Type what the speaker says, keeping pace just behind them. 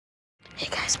Hey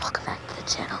guys, welcome back to the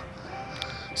channel.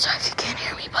 Sorry if you can't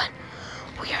hear me, but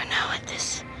we are now at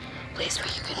this place where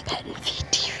you can pet and feed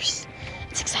deers.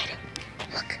 It's exciting.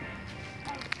 Look.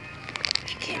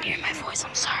 If you can't hear my voice,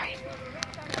 I'm sorry.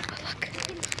 But look.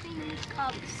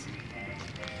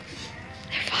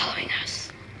 They're following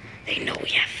us. They know we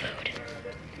have food.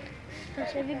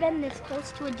 Josh, have you been this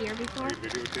close to a deer before? Are you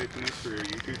videotaping this for your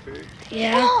YouTube page?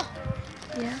 Yeah. Oh!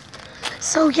 Yeah.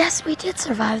 So yes, we did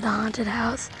survive the haunted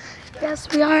house. Yes,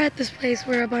 we are at this place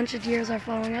where a bunch of deers are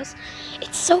following us.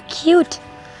 It's so cute.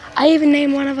 I even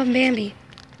named one of them Bambi.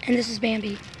 And this is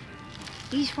Bambi.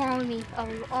 He's following me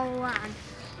all along.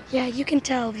 Yeah, you can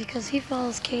tell because he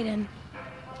follows Kaden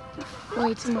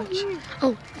way too much.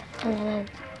 Oh.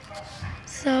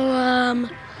 So,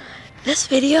 this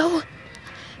video,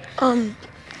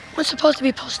 was supposed to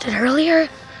be posted earlier,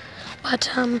 but,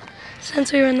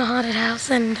 since we were in the haunted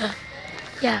house and,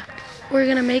 yeah, we're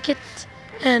gonna make it,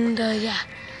 and, yeah,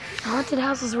 the haunted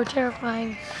houses were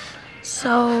terrifying.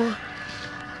 So,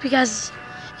 hope you guys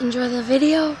enjoy the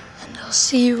video, and I'll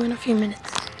see you in a few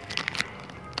minutes.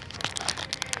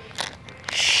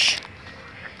 Shh.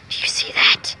 Do you see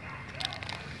that?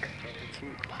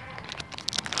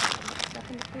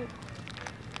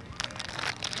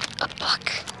 A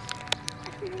buck.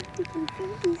 You can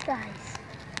feed these guys.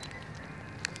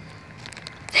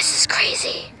 This is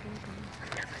crazy.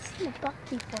 I've never seen a buck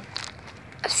before.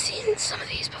 I've seen some of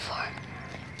these before.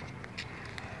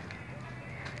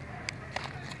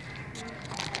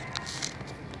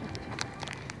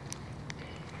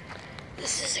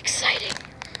 This is exciting.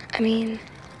 I mean,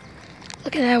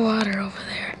 look at that water over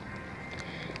there.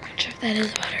 I'm not sure if that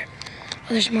is water. Oh,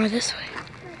 there's more this way.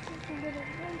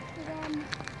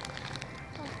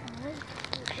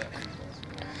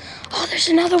 Oh, there's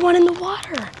another one in the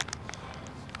water.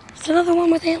 There's another one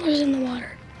with antlers in the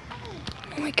water.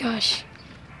 Oh my gosh.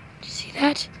 Did you see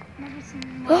that? Never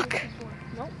seen one Look. before.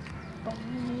 Nope. But we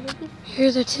need it before.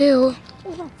 Here the two.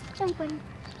 Oh, no, jumping.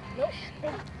 Nope.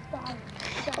 Big dog.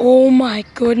 Oh my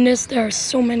goodness, there are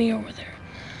so many over there.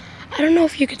 I don't know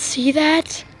if you could see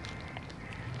that.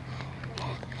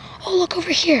 Oh, look over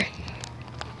here.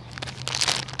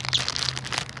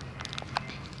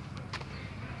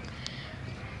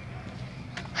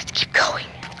 Let's keep going.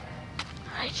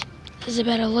 Alright,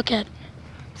 Isabella, look at,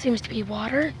 seems to be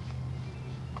water.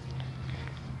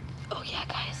 Oh yeah,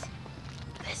 guys,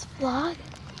 this vlog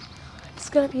is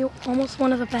gonna be almost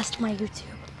one of the best on my YouTube.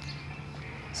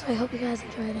 So I hope you guys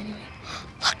enjoy it anyway.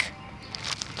 Look.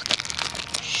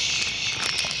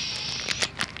 Shh.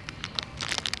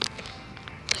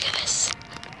 Look at this.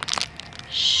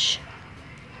 Shh.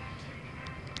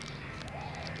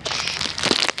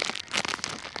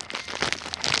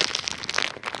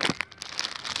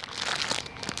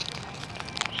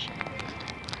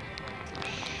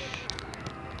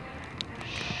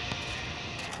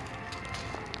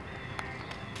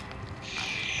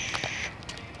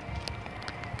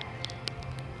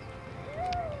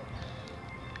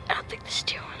 I don't think this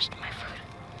deer wants my food.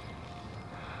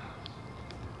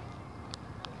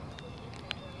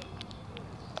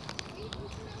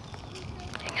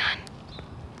 Hang on.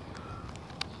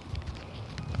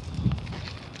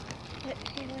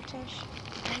 Hey, look, Josh.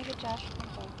 I'm gonna get Josh from the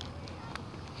phone.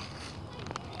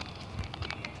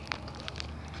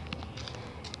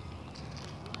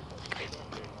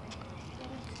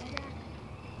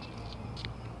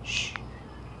 Shh.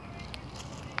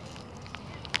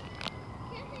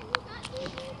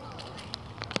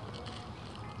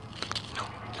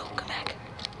 No, come back.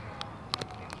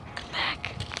 Come back.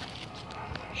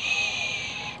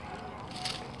 Shh.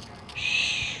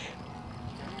 Shh.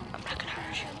 I'm not gonna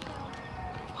hurt you.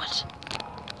 What?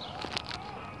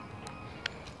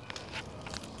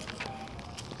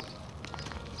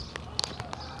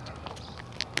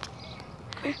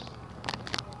 Come here.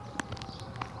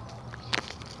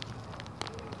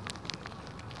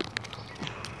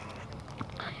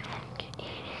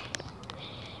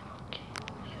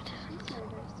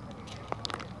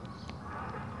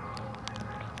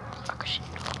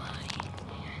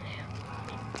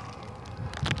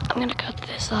 I'm gonna cut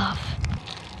this off.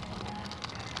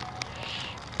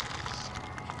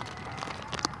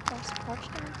 Josh, crouch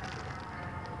down.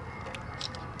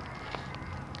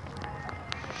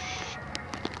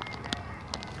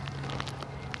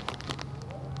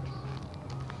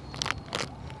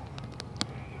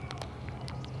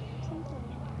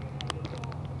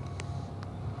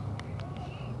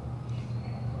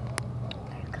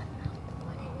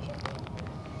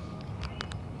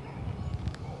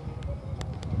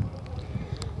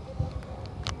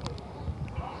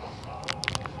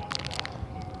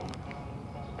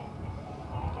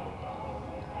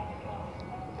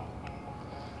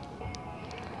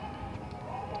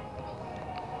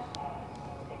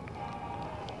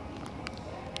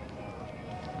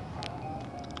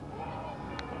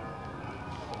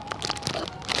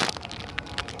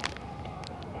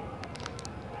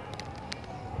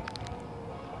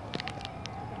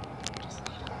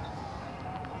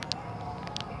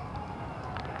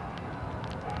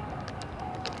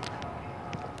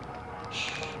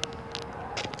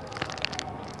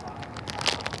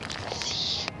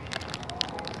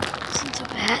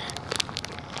 bad.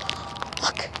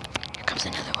 Look, here comes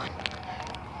another one.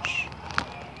 Shh.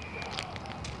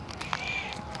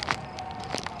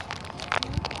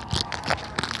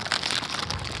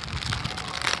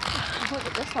 Look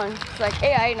at this one. It's like,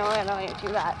 hey, I know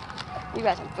you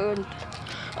got some food.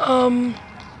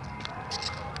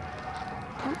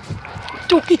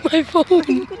 Don't eat my phone.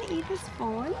 Are you gonna eat this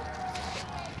phone?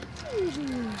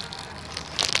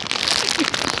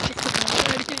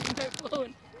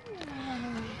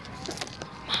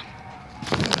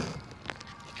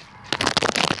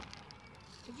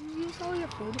 Did you use all your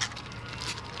food?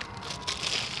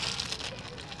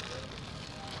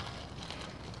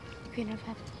 You can have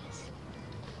this.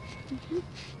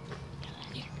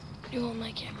 You hold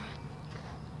my camera.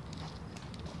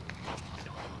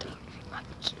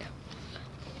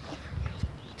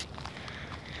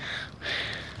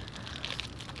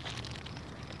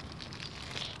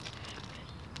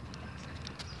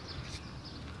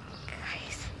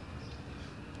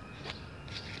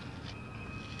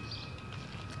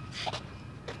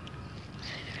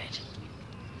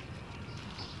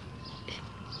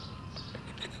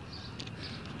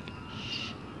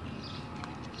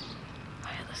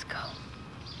 Let's go.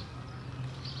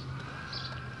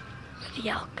 With the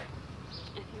elk.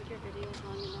 I think your video is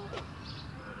long enough.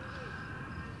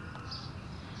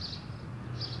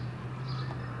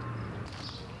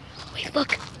 Wait,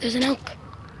 look, there's an elk.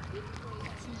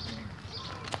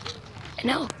 An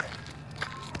elk.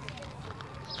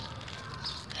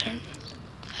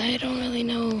 I don't really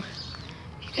know if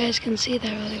you guys can see that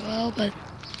really well, but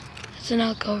there's an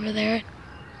elk over there.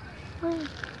 Wait,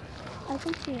 I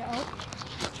can see it. Oh.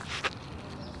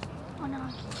 Oh no.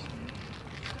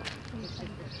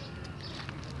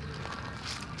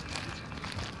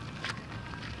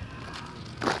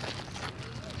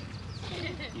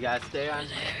 You gotta stay on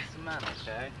cement,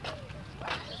 okay? I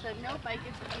said, nope, I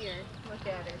get the deer. Look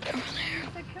at it. I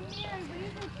said, come here,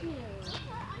 leave it here.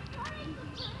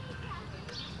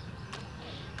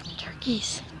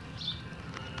 Turkeys.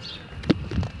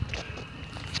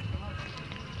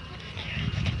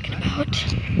 About.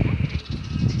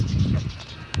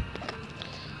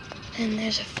 And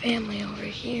there's a family over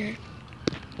here.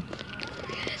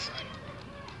 Look at this one.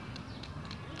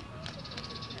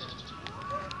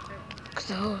 Look at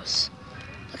those.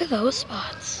 Look at those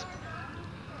spots.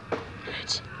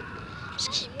 Alright.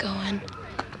 Just keep going.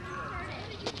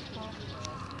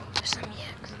 There's some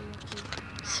yaks.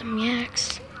 Some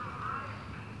yaks.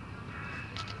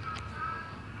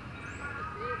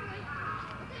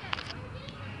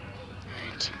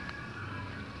 Alright.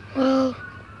 Well,